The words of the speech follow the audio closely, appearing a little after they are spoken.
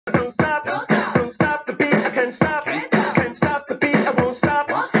Don't stop, don't stop the beat. I can't stop, can't stop the beat. I won't stop,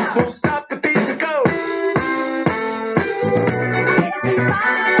 won't stop the beat to go.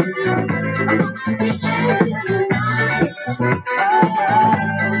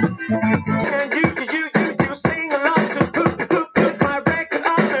 And you sing along to put my record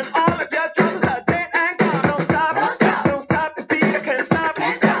on, and all of your troubles are dead and gone. Don't stop, don't stop the beat. I can't stop,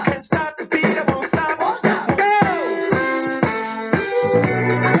 can't stop the beat. I won't stop, go.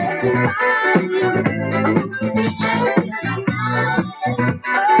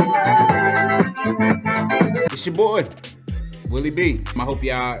 It's your boy, Willie B. I hope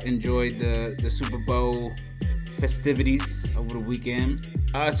y'all enjoyed the Super Bowl festivities over the weekend.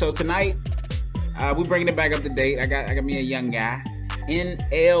 So tonight, we're bringing it back up to date. I got me a young guy,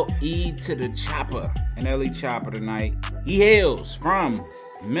 NLE to the Choppa, NLE Choppa tonight. He hails from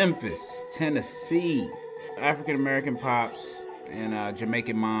Memphis, Tennessee. African American pops and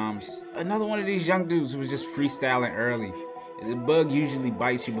Jamaican moms. Another one of these young dudes who was just freestyling early. The bug usually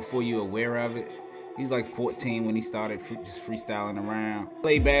bites you before you're aware of it. He's like 14 when he started just freestyling around.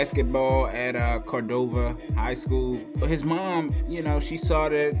 Played basketball at Cordova High School. His mom, you know, she saw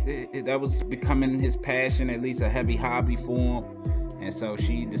that was becoming his passion, at least a heavy hobby for him. And so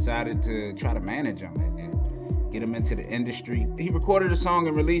she decided to try to manage him and get him into the industry. He recorded a song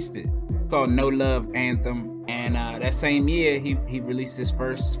and released it called No Love Anthem. And that same year, he released his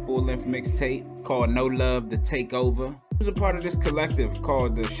first full-length mixtape called No Love The Takeover. He was a part of this collective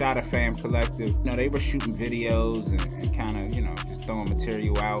called the Choppa Fam Collective. You know, they were shooting videos and kind of, you know, just throwing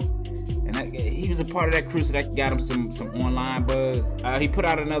material out. And he was a part of that crew, so that got him some online buzz. He put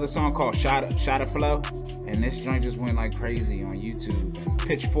out another song called Choppa Flow, and this joint just went like crazy on YouTube. And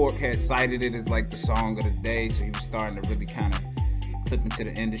Pitchfork had cited it as like the song of the day, so he was starting to really kind of clip into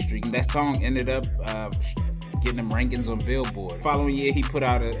the industry. And that song ended up getting them rankings on Billboard. Following year, he put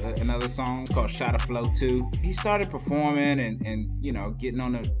out another song called Choppa Flow 2. He started performing and you know, getting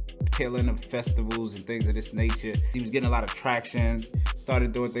on the tail end of festivals and things of this nature. He was getting a lot of traction,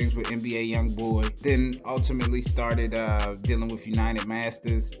 started doing things with NBA YoungBoy, then ultimately started dealing with United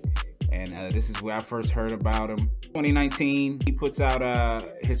Masters. And this is where I first heard about him. 2019, he puts out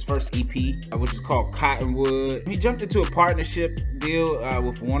his first EP, which is called Cottonwood. He jumped into a partnership deal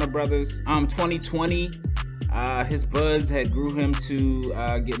with Warner Brothers. 2020, his buzz had grew him to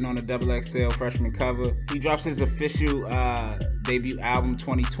getting on a XXL freshman cover. He drops his official debut album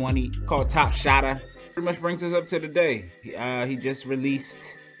 2020 called Top Shotta. Pretty much brings us up to today. He just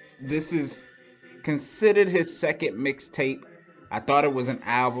released, this is considered his second mixtape. I thought it was an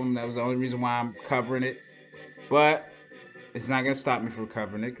album. That was the only reason why I'm covering it. But it's not going to stop me from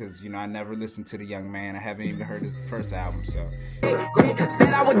covering it because, you know, I never listened to the young man. I haven't even heard his first album, so. Said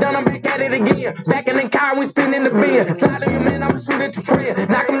I was done, I'm back at it again. Back in the car, we spinning the bin. Slide on your man, I'ma shoot at your friend.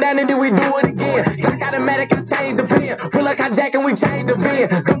 Knock him down and then we do it again. Glock automatic, I change the pin. Pull like a jack and we change the pin.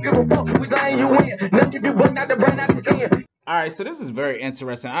 Don't give a fuck, we letting you in. Nothing if you bust out the brain out the skin. All right, so this is very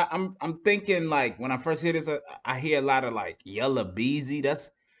interesting. I'm thinking, like, when I first hear this, I hear a lot of like Yella Beezy.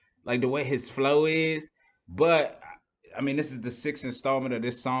 That's like the way his flow is. But I mean, this is the 6th installment of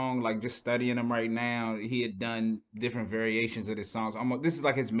this song. Like, just studying him right now, he had done different variations of this song. This is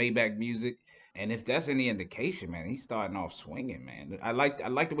like his Maybach music. And if that's any indication, man, he's starting off swinging, man. I like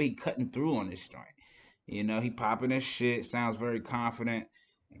the way he cutting through on this joint. You know, he popping his shit. Sounds very confident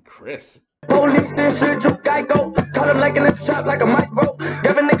and crisp. Police and shit, you got go. Call him like in the shop, like a micro.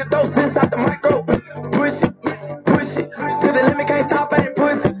 Grab a nigga throw since out the micro. Push it. To the limit, can't stop, ain't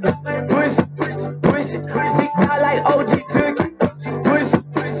pussy. Push it. He die like OG took it.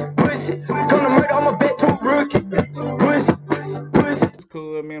 Push it. Come to murder, I'm a bet to a rookie. Push it. It's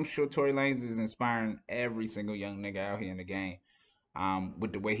cool. I mean, I'm sure Tory Lanez is inspiring every single young nigga out here in the game.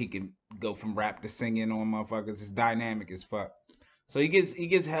 With the way he can go from rap to singing on motherfuckers. It's dynamic as fuck. So he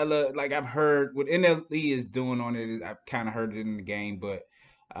gets hella, like, I've heard what NLE is doing on it. I've kind of heard it in the game, but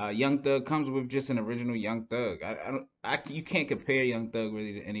Young Thug comes with just an original Young Thug. You can't compare Young Thug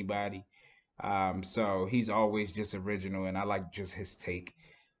really to anybody. So he's always just original, and I like just his take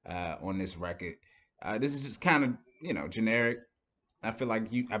on this record. This is just kind of, you know, generic. I feel like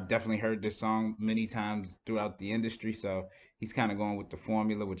I've definitely heard this song many times throughout the industry, so he's kind of going with the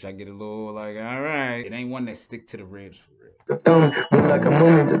formula, which I get a little like, all right. It ain't one that stick to the ribs for real. Move like a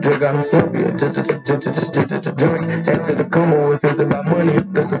mummy, the drug got him sloppy. Just drink. Head to the coma with it's about money.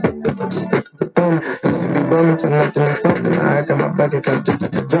 Used to be bumming to nothing or something. I got my back account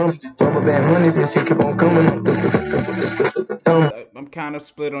jump. Rubber band money, so she keep on coming up. I'm kind of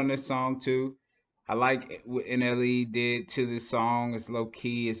split on this song too. I like what NLE did to this song. It's low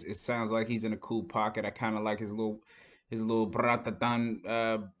key. It sounds like he's in a cool pocket. I kind of like his his little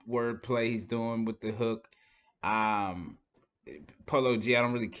bratatan wordplay he's doing with the hook. Um, Polo G, I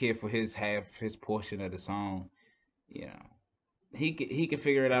don't really care for his portion of the song. You know, he can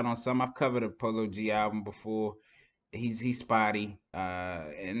figure it out on some. I've covered a Polo G album before. He's spotty,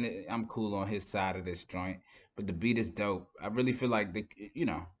 and I'm cool on his side of this joint. But the beat is dope. I really feel like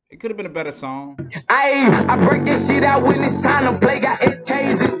it could have been a better song. I break this shit out when it's time to play. Got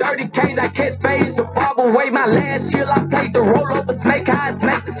SKs and 30Ks, I catch phase to bob away. My last chill, I played the roll over snake, I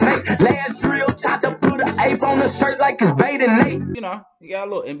snake to snake. Last drill, tried to put an ape on the shirt like it's bait and Nate. You got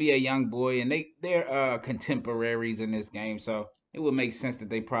a little NBA young boy, and they're contemporaries in this game, so it would make sense that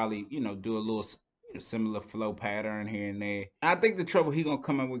they probably do a little similar flow pattern here and there. I think the trouble he gonna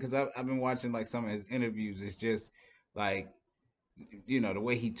come in with, because I've been watching like some of his interviews, is just like the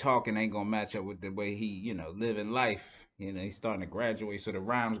way he talking ain't gonna match up with the way he living life. He's starting to graduate, so the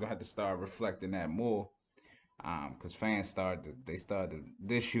rhymes gonna have to start reflecting that more. Cause fans start to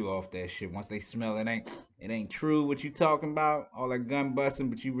dish you off that shit once they smell it ain't true what you talking about, all that gun busting,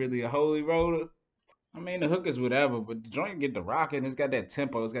 but you really a holy roller. I mean, the hook is whatever, but the joint get the rocking. It's got that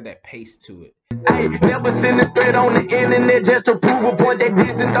tempo, it's got that pace to it. I never send a threat on the internet just to prove a point that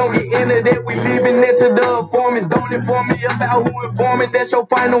this and don't get into that. We leaving it to the informants. Don't inform me about who informing. That's your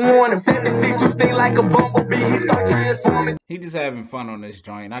final warning. 76 to sting like a bumblebee. He start transforming. He just having fun on this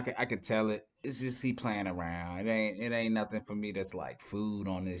joint. I could tell it. It's just he playing around. It ain't nothing for me that's like food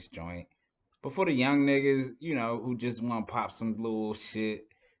on this joint. But for the young niggas, who just want to pop some little shit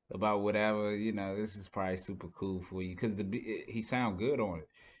about whatever, this is probably super cool for you because he sound good on it,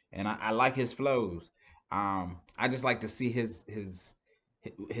 and I like his flows. I just like to see his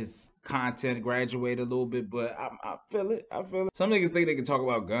content graduate a little bit, but I feel it. I feel it. Some niggas think they can talk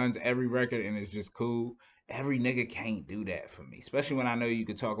about guns every record and it's just cool. Every nigga can't do that for me, especially when I know you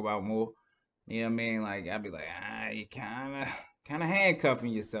could talk about more. You know what I mean? Like I'd be like, you kind of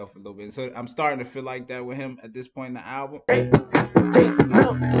handcuffing yourself a little bit. So I'm starting to feel like that with him at this point in the album.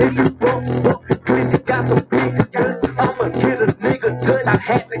 Got some big guns, I'ma get a nigga touch. I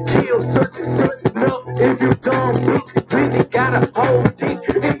had to kill such and such. No, if you dumb bitch, Glizzy got a whole dick.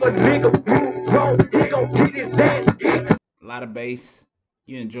 If a nigga move wrong, he gon' get his ass hit. A lot of bass.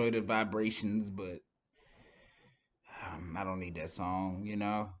 You enjoy the vibrations, but I don't need that song.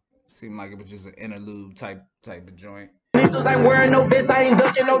 Seemed like it was just an interlude type of joint. Niggas ain't wearing no vest, I ain't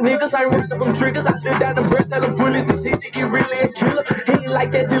ducking no niggas, I ain't running from triggers. I live down the breath, tell them bullets and shit, think he really a killer. He ain't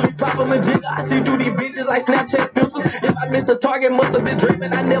like that till he pop him a jigger. I see through these bitches like Snapchat filters. If I miss a target, must have been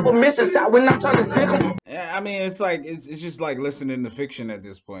dreaming. I never miss a shot when I'm trying to sick him. Yeah, I mean, it's like it's just like listening to fiction at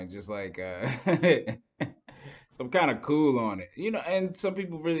this point. Just like so I'm kind of cool on it, and some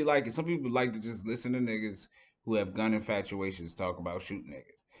people really like it. Some people like to just listen to niggas who have gun infatuations talk about shooting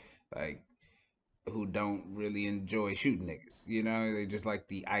niggas. Like who don't really enjoy shooting niggas. They just like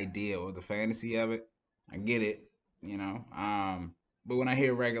the idea or the fantasy of it. I get it, but when I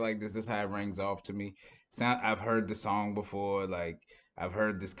hear a record like this how it rings off to me. I've heard the song before, like I've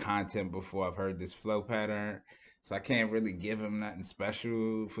heard this content before, I've heard this flow pattern. So I can't really give him nothing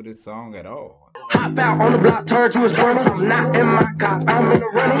special for this song at all. Hop out on the block, turn to a squirmer. I'm not in my cop, I'm in the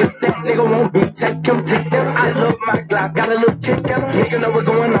running. If that nigga won't be, take him. I love my Glock, got a little kick in him. Nigga know what's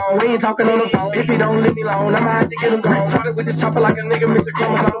going on, we ain't talking on the phone. If he don't leave me alone, I'ma have to get him gone. Try it with the chopper like a nigga miss a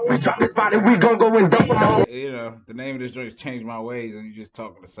chromosome. We drop his body, we gon' go and dump him on. The name of this joint is Change My Ways, and you just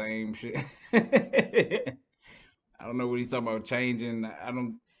talking the same shit. I don't know what he's talking about changing.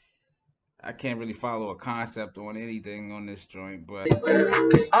 I can't really follow a concept on anything on this joint, but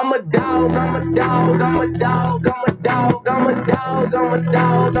I'm a dog, I'm a dog, I'm a dog, I'm a dog, I'm a dog, I'm a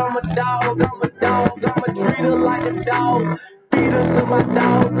dog, I'm a dog, I'm a dog, I'm a treat her like a dog, feed her to my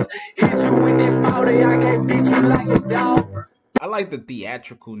dogs, hit you with that powder, I can't beat you like a dog. I like the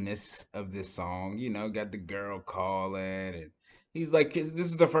theatricalness of this song, got the girl calling, and he's like, this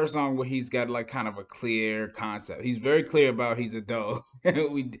is the first song where he's got like kind of a clear concept. He's very clear about he's a dog.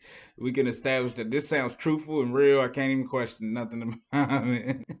 we can establish that this sounds truthful and real. I can't even question nothing about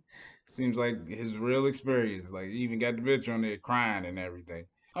it. Seems like his real experience. Like he even got the bitch on there crying and everything.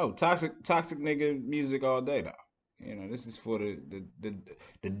 Oh, toxic nigga music all day though. This is for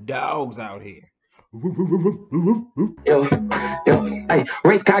the dogs out here. Yo, hey,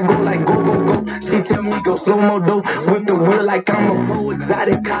 race car go like go. She tell me go slow mo though. Whip the wheel like I'm a pro.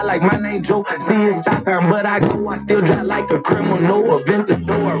 Exotic car like my name Joe. See it stop sign, but I still drive like a criminal. A vendor,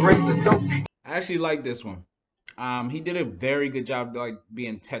 a racer dope. I actually like this one. He did a very good job like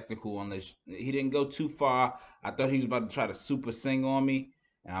being technical on this. He didn't go too far. I thought he was about to try to super sing on me,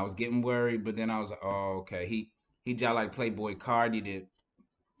 and I was getting worried. But then I was like, oh, okay. He just like Playboy Cardi did.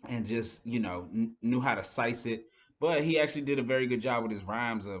 And just knew how to size it, But he actually did a very good job with his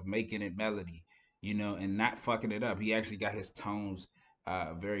rhymes of making it melody, and not fucking it up. He actually got his tones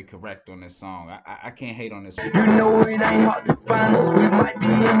very correct on this song. I can't hate on this one. You know it ain't hard to find us, we might be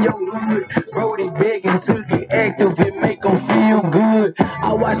in your hood. Brody begging to get active, it make them feel good.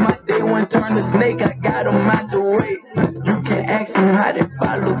 I watch my day one turn to snake, I got them out the way. You can ask them how they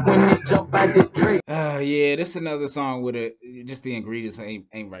follow when they jump out the tray. Yeah, this is another song with just the ingredients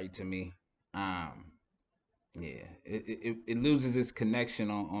ain't right to me. Yeah, it loses its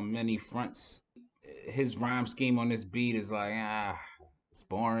connection on many fronts. His rhyme scheme on this beat is like it's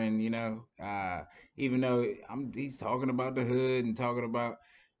boring. Even though he's talking about the hood and talking about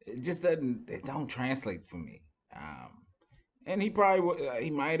it don't translate for me. And he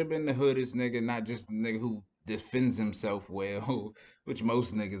might have been the hoodest nigga, not just the nigga who defends himself well, which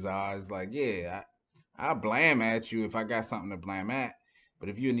most niggas are. It's like, yeah, I blam at you if I got something to blam at. But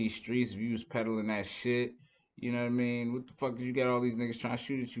if you in these streets, if you was peddling that shit, you know what I mean? What the fuck did you got all these niggas trying to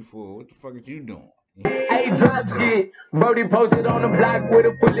shoot at you for? What the fuck is you doing? Hey, drop shit. Brody posted on the block with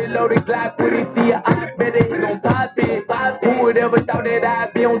a fully loaded Glock. When he see a eye, better he gon' pop it. Who would ever thought that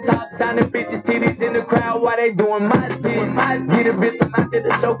I'd be on top, signing bitches' titties in the crowd while they doing my shit? Get a bitch from out to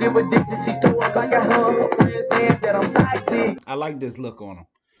the show, give a dick till she throw up like a hug. Her friends saying that I'm toxic. I like this look on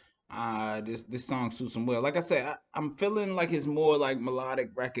him. This song suits him well. Like I said, I'm feeling like it's more like melodic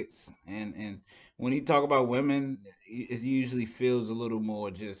records, and when he talk about women, it usually feels a little more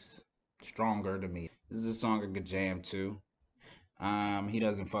just stronger to me. This is a song I could jam to. He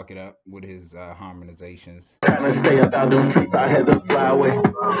doesn't fuck it up with his harmonizations. Trying to stay up out them streets, I had to fly away.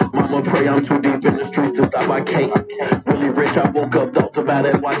 Mama pray I'm too deep in the streets to stop, I can't. Really rich, I woke up, thoughts about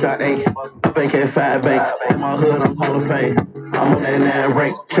it, watch I ain't. I bank at 5 banks, in my hood, I'm Hall of Fame. I'm on that 9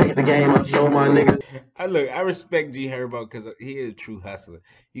 rank, change the game, I show my niggas. I respect G Herbo because he is a true hustler.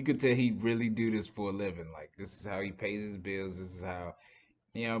 You could tell he really do this for a living. Like, this is how he pays his bills. This is how,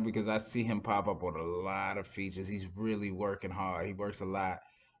 because I see him pop up on a lot of features. He's really working hard. He works a lot.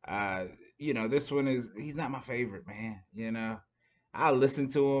 Uh, this one he's not my favorite, man. I listen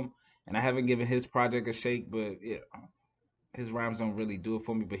to him and I haven't given his project a shake, but his rhymes don't really do it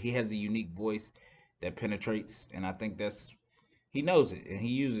for me. But he has a unique voice that penetrates, and I think he knows it and he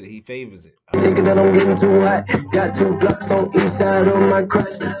uses it. He favors it. Nigga that I'm getting too hot. Got 2 blocks on each side of my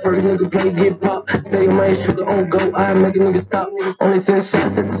crotch. First nigga play get pop. Say my shooter on go. I make a nigga stop. Only send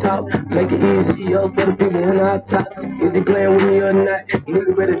shots at the top. Make it easy up for the people when I top. Is he playing with me or not?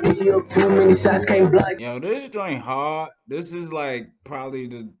 Nigga better D up. Too many shots can't block. This joint hard. This is like probably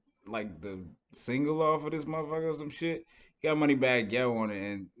the single off of this motherfucker or some shit. Got Moneybagg Yo on it,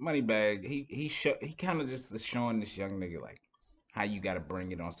 and Moneybagg he kind of just is showing this young nigga like how you got to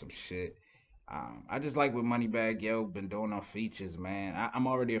bring it on some shit. I just like what Moneybagg Yo been doing on features, man. I'm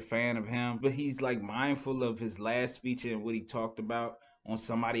already a fan of him, but he's like mindful of his last feature and what he talked about on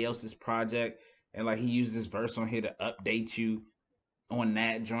somebody else's project, and like he used this verse on here to update you on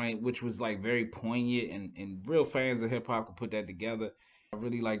that joint, which was like very poignant, and real fans of hip hop could put that together. I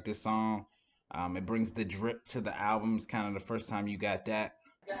really like this song. It brings the drip to the album. It's kind of the first time you got that.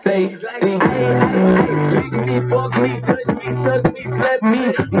 Say, lick me, fuck me, touch me, suck me, slap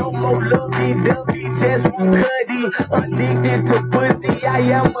me. No more lovey-dovey, just one cuddy. Addicted to pussy, I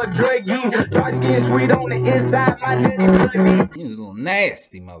am a druggie. Dark skin sweet on the inside, my nutty buddy. He's a little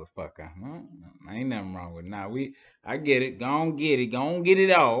nasty motherfucker. Ain't nothing wrong with it. Nah, I get it. Go on get it. Go on get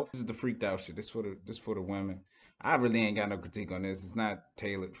it off. This is the freaked out shit. This for the women. I really ain't got no critique on this. It's not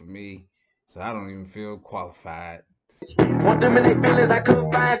tailored for me, so I don't even feel qualified. Want them in their feelings, I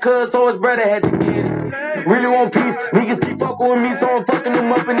couldn't find cuz, so his brother had to get it. Really want peace, niggas keep fucking with me, so I'm fucking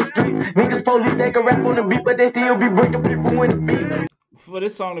them up in the streets. Niggas police, they can rap on the beat, but they still be bringing people in the beat. For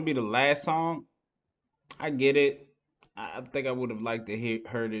this song to be the last song, I get it. I think I would have liked to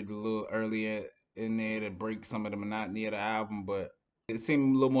heard it a little earlier in there to break some of the monotony of the album, but it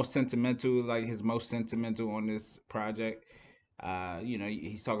seemed a little more sentimental, like his most sentimental on this project.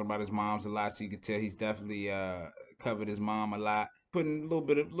 He's talking about his moms a lot, so you could tell he's definitely covered his mom a lot, putting a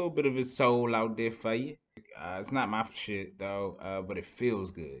little bit of his soul out there for you. It's not my shit though, but it feels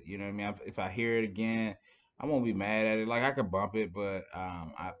good. You know what I mean? If I hear it again, I won't be mad at it. Like I could bump it, but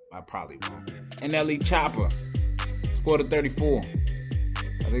I probably won't. NLE Choppa, score to 34.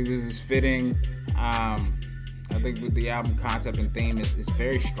 I think this is fitting. I think with the album concept and theme, it's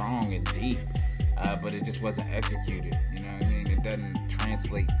very strong and deep, but it just wasn't executed. You know what I mean? It doesn't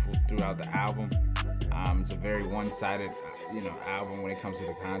translate throughout the album. It's a very one-sided, album when it comes to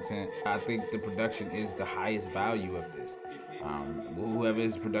the content. I think the production is the highest value of this. Whoever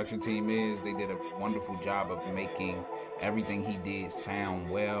his production team is, they did a wonderful job of making everything he did sound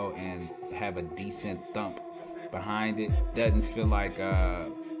well and have a decent thump. behind it. Doesn't feel like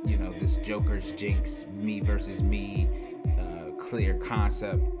you know, this Joker's jinx, me versus me, clear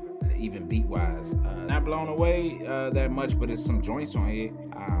concept, even beat wise. Not blown away that much, but it's some joints on here.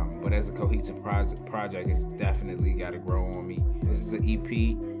 But as a cohesive project, it's definitely got to grow on me. This is an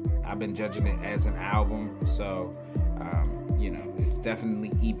EP. I've been judging it as an album, so you know, it's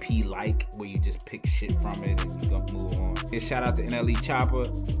definitely EP-like, where you just pick shit from it and you go move on. And shout out to NLE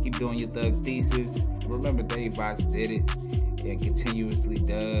Choppa. Keep doing your thug thesis. Remember, Dave Bots did it and continuously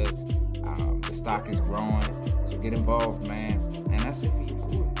does. The stock is growing, so get involved, man. And that's it for your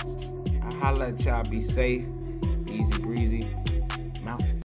boy. I holla at y'all. Be safe, easy breezy.